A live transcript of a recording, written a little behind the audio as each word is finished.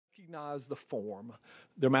recognize the form.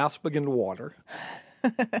 Their mouths begin to water.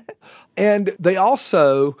 And they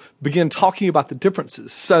also begin talking about the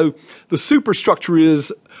differences. So the superstructure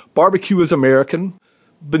is barbecue is American.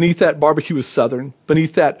 Beneath that, barbecue is Southern.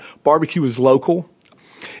 Beneath that, barbecue is local.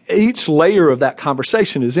 Each layer of that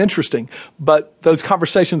conversation is interesting, but those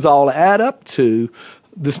conversations all add up to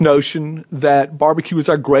this notion that barbecue is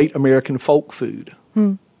our great American folk food.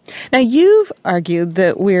 Now, you've argued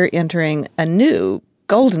that we're entering a new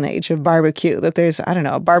golden age of barbecue, that there's,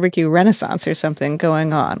 a barbecue renaissance or something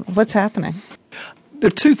going on. What's happening? There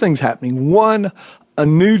are two things happening. One, a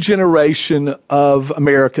new generation of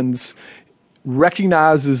Americans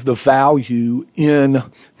recognizes the value in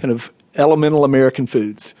kind of elemental American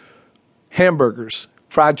foods. Hamburgers,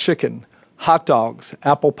 fried chicken, hot dogs,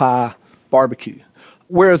 apple pie, barbecue.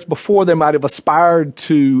 Whereas before they might have aspired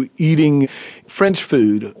to eating French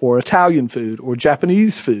food or Italian food or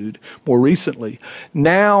Japanese food more recently,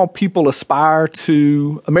 now people aspire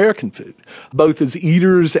to American food, both as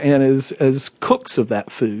eaters and as cooks of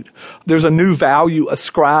that food. There's a new value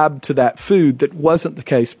ascribed to that food that wasn't the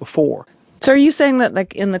case before. So are you saying that,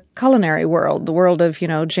 like, in the culinary world, the world of,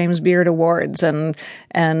 James Beard Awards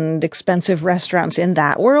and expensive restaurants, in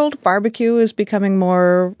that world, barbecue is becoming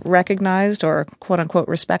more recognized or, quote-unquote,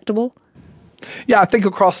 respectable? Yeah, I think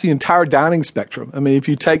across the entire dining spectrum. I mean, if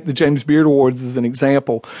you take the James Beard Awards as an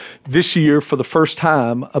example, this year, for the first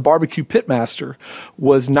time, a barbecue pitmaster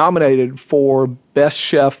was nominated for Best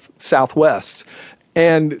Chef Southwest.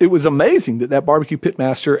 And it was amazing that barbecue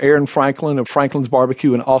pitmaster, Aaron Franklin of Franklin's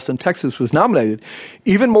Barbecue in Austin, Texas, was nominated.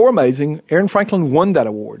 Even more amazing, Aaron Franklin won that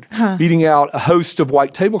award, beating out a host of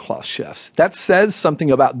white tablecloth chefs. That says something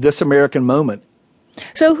about this American moment.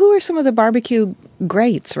 So who are some of the barbecue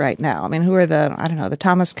greats right now? I mean, who are the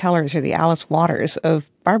Thomas Kellers or the Alice Waters of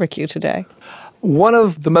barbecue today? One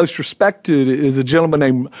of the most respected is a gentleman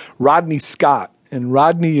named Rodney Scott. And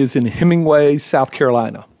Rodney is in Hemingway, South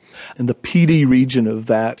Carolina, in the PD region of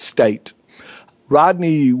that state.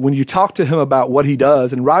 Rodney, when you talk to him about what he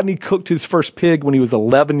does, and Rodney cooked his first pig when he was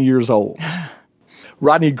 11 years old.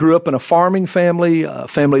 Rodney grew up in a farming family, a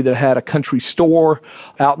family that had a country store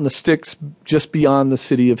out in the sticks just beyond the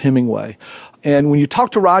city of Hemingway. And when you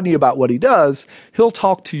talk to Rodney about what he does, he'll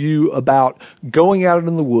talk to you about going out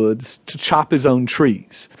in the woods to chop his own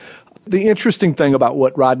trees. The interesting thing about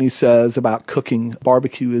what Rodney says about cooking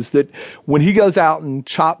barbecue is that when he goes out and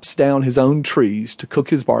chops down his own trees to cook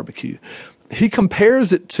his barbecue, he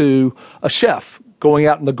compares it to a chef going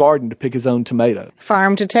out in the garden to pick his own tomato.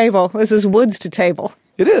 Farm to table. This is woods to table.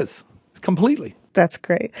 It is. Completely. That's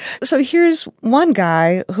great. So here's one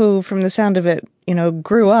guy who, from the sound of it,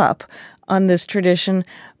 grew up on this tradition.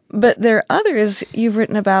 But there are others you've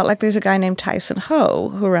written about, like there's a guy named Tyson Ho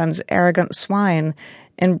who runs Arrogant Swine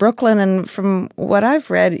in Brooklyn. And from what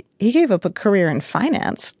I've read, he gave up a career in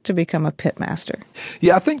finance to become a pitmaster.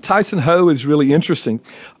 Yeah, I think Tyson Ho is really interesting.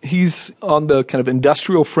 He's on the kind of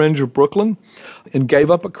industrial fringe of Brooklyn and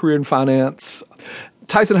gave up a career in finance.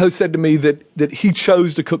 Tyson Ho said to me that he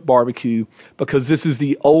chose to cook barbecue because this is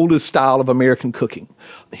the oldest style of American cooking.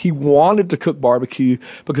 He wanted to cook barbecue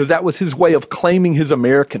because that was his way of claiming his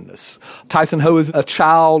Americanness. Tyson Ho is a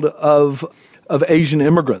child of Asian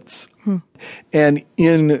immigrants. And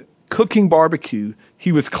in cooking barbecue,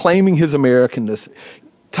 he was claiming his Americanness.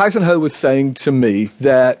 Tyson Ho was saying to me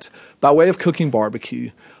that by way of cooking barbecue,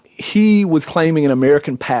 he was claiming an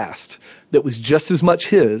American past that was just as much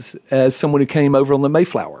his as someone who came over on the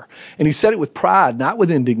Mayflower. And he said it with pride, not with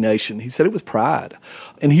indignation. He said it with pride.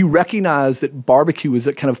 And he recognized that barbecue was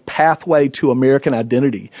that kind of pathway to American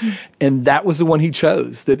identity. And that was the one he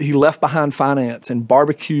chose, that he left behind finance and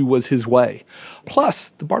barbecue was his way. Plus,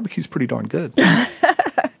 the barbecue's pretty darn good.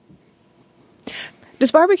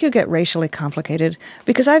 Does barbecue get racially complicated?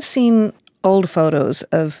 Because I've seen old photos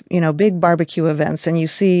of, big barbecue events, and you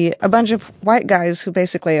see a bunch of white guys who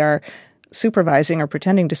basically are supervising or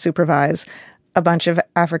pretending to supervise a bunch of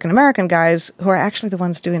African-American guys who are actually the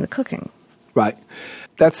ones doing the cooking. Right.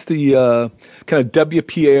 That's the kind of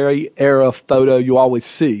WPA era photo you always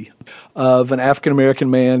see of an African-American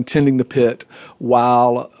man tending the pit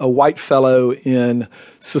while a white fellow in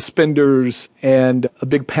suspenders and a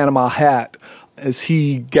big Panama hat as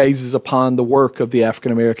he gazes upon the work of the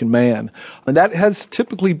African-American man. And that has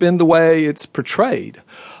typically been the way it's portrayed.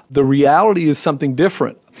 The reality is something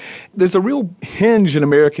different. There's a real hinge in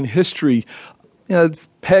American history,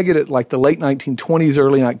 peg it at like the late 1920s,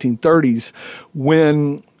 early 1930s,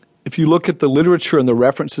 when if you look at the literature and the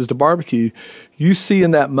references to barbecue, you see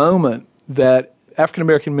in that moment that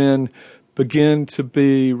African-American men begin to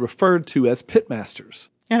be referred to as pitmasters.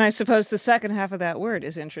 And I suppose the second half of that word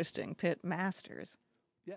is interesting, pitmasters.